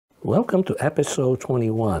Welcome to episode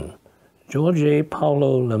 21, Jorge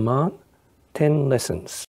Paulo Lemann, 10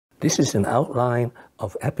 Lessons. This is an outline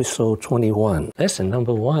of episode 21. Lesson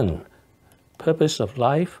number 1, Purpose of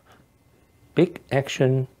Life, Big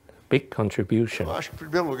Action, Big Contribution. Eu acho que, em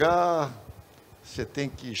primeiro lugar, você tem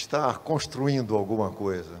que estar construindo alguma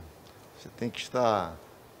coisa. Você tem que estar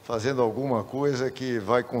fazendo alguma coisa que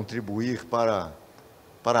vai contribuir para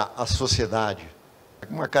a sociedade.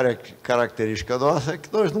 Uma característica nossa é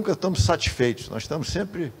que nós nunca estamos satisfeitos. Nós estamos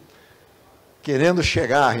sempre querendo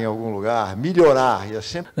chegar em algum lugar, melhorar. E é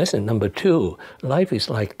sempre... Lesson number 2, life is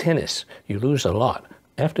like tennis. You lose a lot.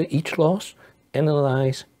 After each loss,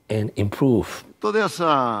 analyze and improve. Todo esse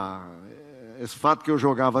fato que eu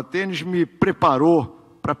jogava tênis me preparou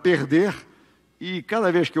para perder, e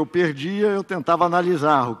cada vez que eu perdia, eu tentava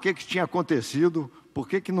analisar o que tinha acontecido, por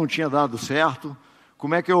que não tinha dado certo,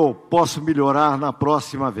 como é que eu posso melhorar na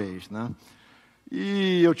próxima vez, né?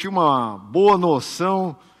 E eu tinha uma boa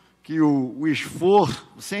noção que o esforço,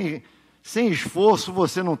 sem esforço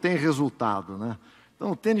você não tem resultado, né?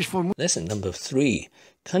 Então o tênis foi muito... Lesson number 3,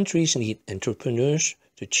 countries need entrepreneurs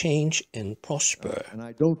to change and prosper. And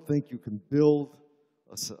I don't think you can build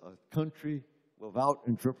a country without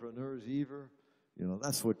entrepreneurs either. You know,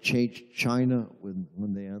 that's what changed China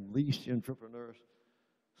when they unleashed the entrepreneurs.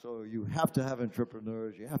 So you have to have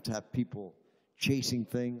entrepreneurs, you have to have people chasing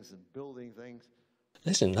things and building things.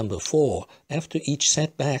 Lesson number 4, after each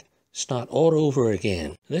setback, start all over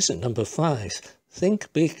again. Lesson number 5,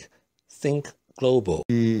 think big, think global.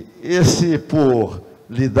 E esse, por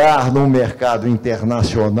lidar num mercado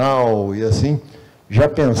internacional e assim, já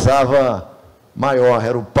pensava maior,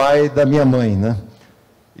 era o pai da minha mãe, né?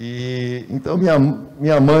 E então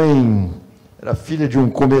minha mãe era filha de um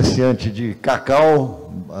comerciante de cacau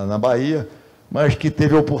na Bahia, mas que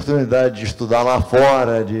teve a oportunidade de estudar lá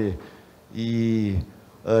fora, de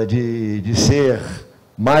ser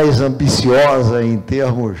mais ambiciosa em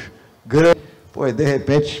termos grandes. Pô, de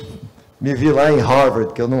repente me vi lá em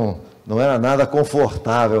Harvard, que eu não era nada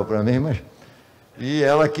confortável para mim, mas... E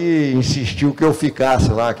ela que insistiu que eu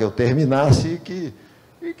ficasse lá, que eu terminasse e que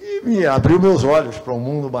me abriu meus olhos para um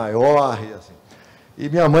mundo maior e assim. E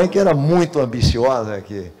minha mãe, que era muito ambiciosa,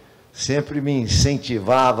 que sempre me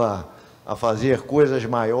incentivava a fazer coisas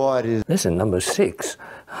maiores. Lesson number 6,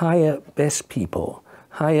 hire best people.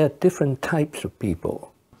 Hire different types of people.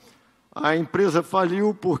 A empresa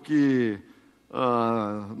faliu porque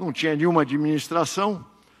não tinha nenhuma administração,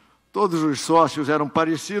 todos os sócios eram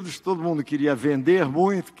parecidos, todo mundo queria vender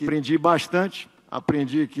muito, aprendi bastante,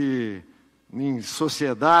 aprendi que em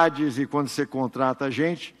sociedades e quando você contrata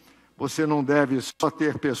gente, você não deve só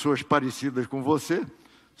ter pessoas parecidas com você,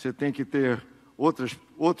 você tem que ter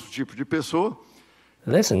outro tipo de pessoa.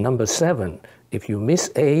 Lesson number 7, if you miss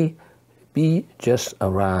A, B just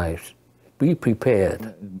arrives. Be prepared.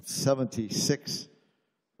 In 76,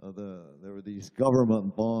 there were these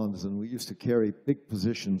government bonds, and we used to carry big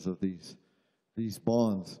positions of these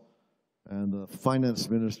bonds. And the finance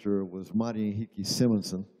minister was Mari Henrique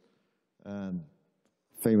Simonsen, and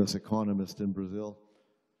famous economist in Brazil.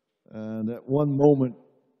 And at one moment,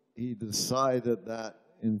 he decided that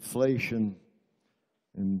inflation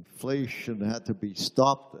had to be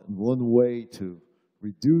stopped, and one way to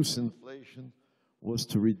reduce inflation was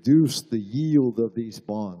to reduce the yield of these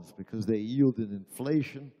bonds, because they yielded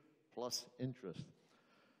inflation plus interest.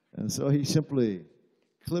 And so he simply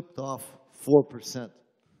clipped off 4%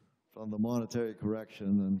 from the monetary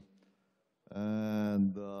correction,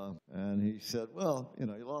 and he said, well, you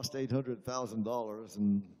know, you lost $800,000,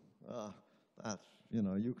 and that's, you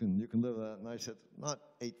know, you can live with that. And I said, not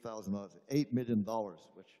 $8,000, $8 million,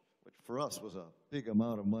 which for us was a big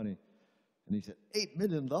amount of money. And he said, $8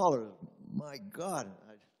 million, my God,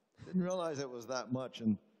 I didn't realize it was that much.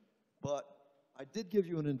 But I did give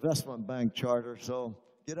you an investment bank charter, so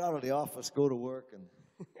get out of the office, go to work,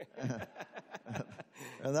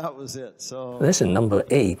 and that was it. So Lesson number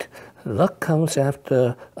 8, luck comes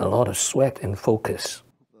after a lot of sweat and focus.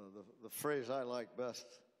 The phrase I like best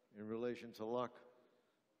in relation to luck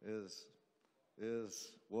is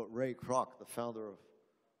what Ray Kroc, the founder of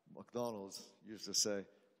McDonald's, used to say.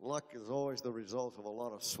 Luck is always the result of a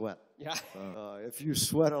lot of sweat. Yeah. If you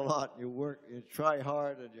sweat a lot, you work, you try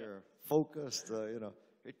hard, and you're focused, you know,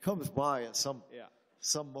 it comes by at some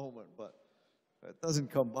moment, but it doesn't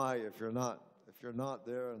come by if you're not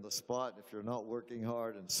there in the spot, if you're not working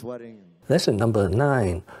hard and sweating. Lesson number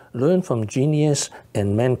 9, learn from genius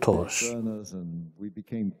and mentors. And we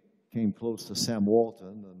came close to Sam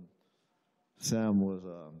Walton, and Sam was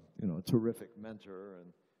a terrific mentor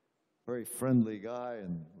and very friendly guy,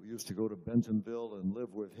 and we used to go to Bentonville and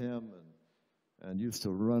live with him, and used to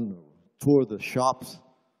tour the shops.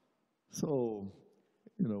 So,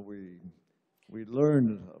 you know, we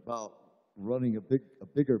learned about running a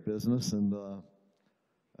bigger business and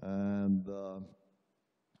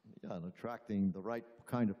attracting the right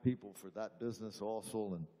kind of people for that business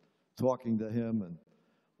also, and talking to him, and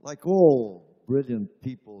like all brilliant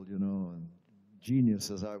people, you know, and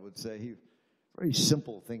geniuses, I would say, very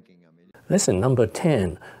simple thinking. I mean, lesson number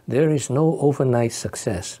 10, there is no overnight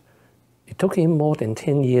success. It took him more than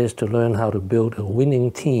 10 years to learn how to build a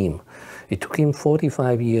winning team. It took him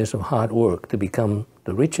 45 years of hard work to become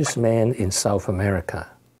the richest man in South America.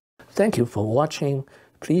 Thank you for watching.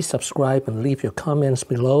 Please subscribe and leave your comments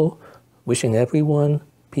below. Wishing everyone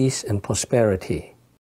peace and prosperity.